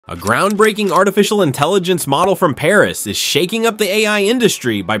A groundbreaking artificial intelligence model from Paris is shaking up the AI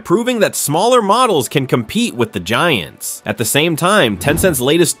industry by proving that smaller models can compete with the giants. At the same time, Tencent's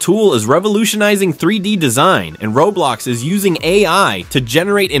latest tool is revolutionizing 3D design, and Roblox is using AI to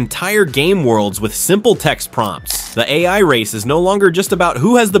generate entire game worlds with simple text prompts. The AI race is no longer just about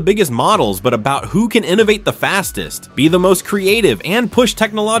who has the biggest models, but about who can innovate the fastest, be the most creative, and push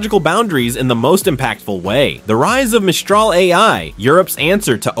technological boundaries in the most impactful way. The rise of Mistral AI, Europe's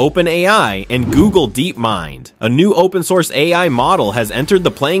answer to OpenAI, and Google DeepMind. A new open-source AI model has entered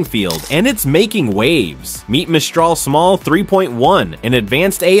the playing field, and it's making waves. Meet Mistral Small 3.1, an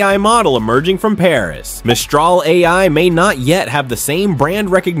advanced AI model emerging from Paris. Mistral AI may not yet have the same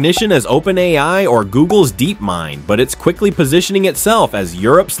brand recognition as OpenAI or Google's DeepMind, but it's quickly positioning itself as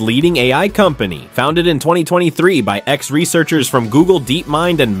Europe's leading AI company. Founded in 2023 by ex-researchers from Google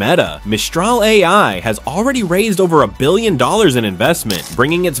DeepMind and Meta, Mistral AI has already raised over $1 billion in investment,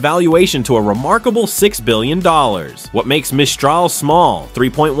 bringing its valuation to a remarkable $6 billion. What makes Mistral Small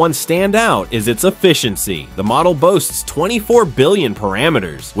 3.1 stand out is its efficiency. The model boasts 24 billion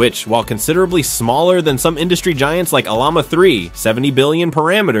parameters, which, while considerably smaller than some industry giants like Llama 3, 70 billion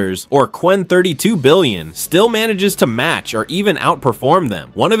parameters, or Qwen 32 billion, still manages to match or even outperform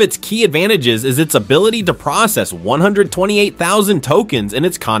them. One of its key advantages is its ability to process 128,000 tokens in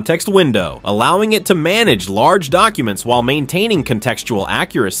its context window, allowing it to manage large documents while maintaining contextual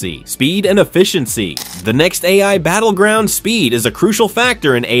accuracy, speed, and efficiency. The next AI battleground, speed, is a crucial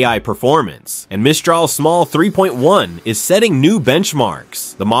factor in AI performance, and Mistral Small 3.1 is setting new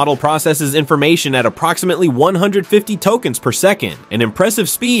benchmarks. The model processes information at approximately 150 tokens per second, an impressive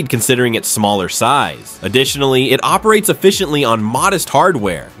speed considering its smaller size. Additionally, it operates efficiently on modest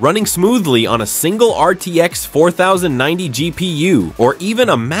hardware, running smoothly on a single RTX 4090 GPU or even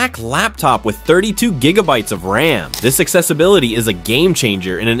a Mac laptop with 32 gigabytes of RAM. This accessibility is a game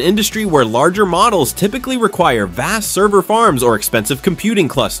changer in an industry where larger models typically require vast server farms or expensive computing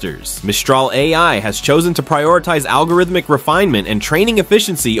clusters. Mistral AI has chosen to prioritize algorithmic refinement and training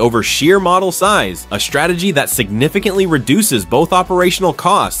efficiency over sheer model size, a strategy that significantly reduces both operational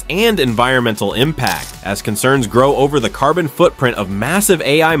costs and environmental impact. As concerns grow over the carbon footprint of massive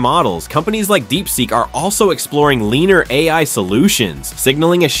AI models, companies like DeepSeek are also exploring leaner AI solutions,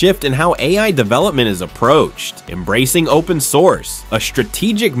 signaling a shift in how AI development is approached. Embracing open source. A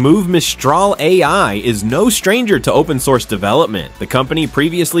strategic move, Mistral AI is no stranger to open source development. The company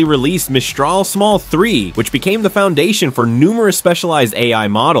previously released Mistral Small 3, which became the foundation for numerous specialized AI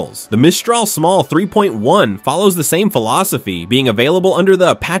models. The Mistral Small 3.1 follows the same philosophy, being available under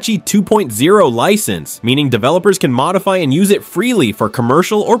the Apache 2.0 license, meaning developers can modify and use it freely for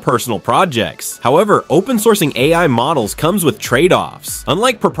commercial or personal projects. However, open sourcing AI models comes with trade-offs.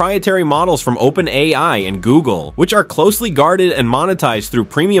 Unlike proprietary models from OpenAI and Google, which are closely guarded and monetized through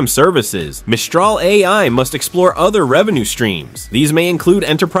premium services, Mistral AI must explore other revenue streams. These may include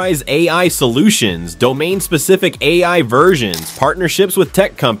enterprise AI solutions, domain-specific AI versions, partnerships with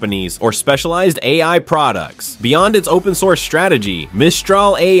tech companies, or specialized AI products. Beyond its open source strategy,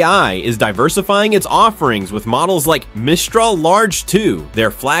 Mistral AI is diversifying its offerings with models like Mistral Large 2,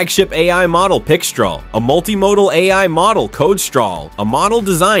 their flagship AI model Pixtral, a multimodal AI model CodeStral, a model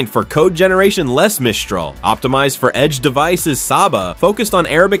designed for code generation less Mistral, optimized for edge devices Saba, focused on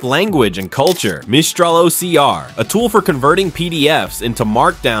Arabic language and culture, Mistral OCR, a tool for converting PDFs into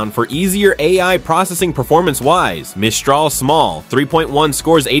Markdown for easier AI processing performance-wise. Mistral Small 3.1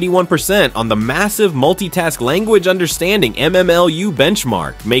 scores 81% on the massive multitask language understanding MMLU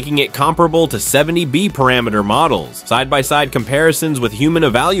benchmark, making it comparable to 70B parameter models. Side-by-side comparisons with human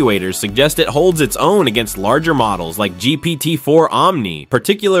evaluators suggest it holds its own against larger models like GPT4o Omni,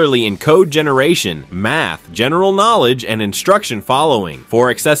 particularly in code generation, math, general knowledge, and instruction following. For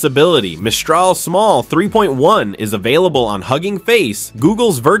accessibility, Mistral Small 3.1 is available on Hugging Face,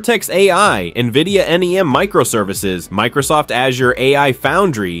 Google's Vertex AI, NVIDIA NEM microservices, Microsoft Azure AI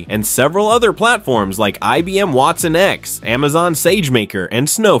Foundry, and several other platforms like IBM Watson X, Amazon SageMaker, and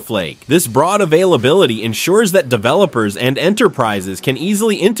Snowflake. This broad availability ensures that developers and enterprises can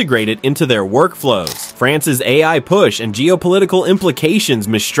easily integrate it into their workflows. France's AI push and geopolitical implications.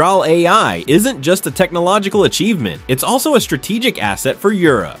 Mistral AI isn't just a technological achievement, it's also a strategic asset for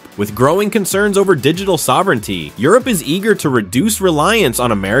Europe. With growing concerns over digital sovereignty, Europe is eager to reduce reliance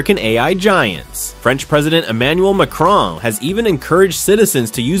on American AI giants. French President Emmanuel Macron has even encouraged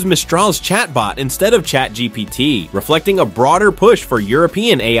citizens to use Mistral's chatbot instead of ChatGPT, reflecting a broader push for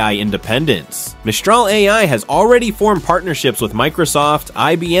European AI independence. Mistral AI has already formed partnerships with Microsoft,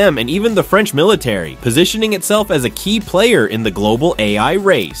 IBM, and even the French military, positioning itself as a key player in the global AI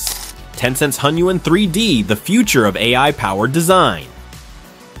race. Tencent's Hunyuan 3D, the future of AI-powered design.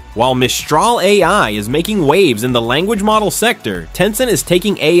 While Mistral AI is making waves in the language model sector, Tencent is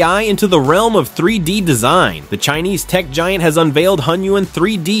taking AI into the realm of 3D design. The Chinese tech giant has unveiled Hunyuan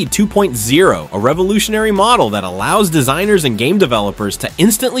 3D 2.0, a revolutionary model that allows designers and game developers to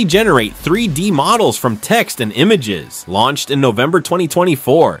instantly generate 3D models from text and images. Launched in November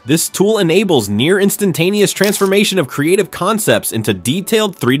 2024, this tool enables near instantaneous transformation of creative concepts into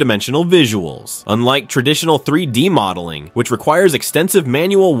detailed three-dimensional visuals. Unlike traditional 3D modeling, which requires extensive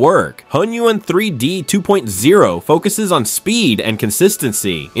manual work, Hunyuan 3D 2.0 focuses on speed and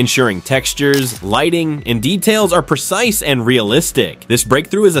consistency, ensuring textures, lighting, and details are precise and realistic. This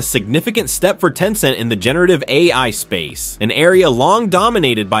breakthrough is a significant step for Tencent in the generative AI space, an area long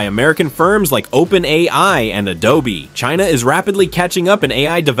dominated by American firms like OpenAI and Adobe. China is rapidly catching up in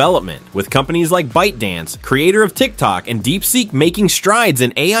AI development, with companies like ByteDance, creator of TikTok, and DeepSeek making strides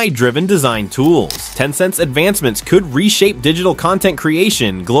in AI-driven design tools. Tencent's advancements could reshape digital content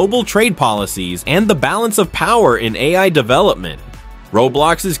creation, global trade policies, and the balance of power in AI development.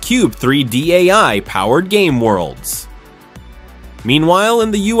 Roblox's Cube 3D AI powered game worlds. Meanwhile,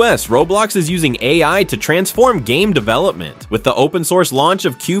 in the US, Roblox is using AI to transform game development. With the open source launch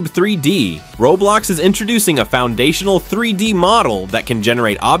of Cube 3D, Roblox is introducing a foundational 3D model that can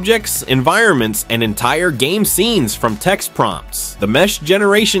generate objects, environments, and entire game scenes from text prompts. The Mesh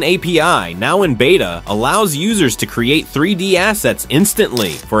Generation API, now in beta, allows users to create 3D assets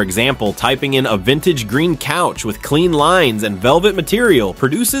instantly. For example, typing in a vintage green couch with clean lines and velvet material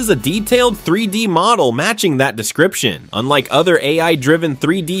produces a detailed 3D model matching that description. Unlike other AI-driven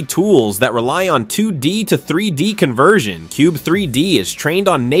 3D tools that rely on 2D to 3D conversion, Cube 3D is trained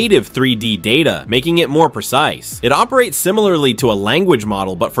on native 3D data, making it more precise. It operates similarly to a language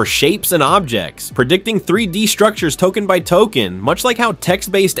model, but for shapes and objects, predicting 3D structures token by token, much like how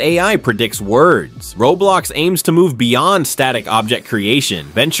text-based AI predicts words. Roblox aims to move beyond static object creation,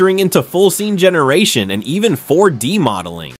 venturing into full scene generation and even 4D modeling.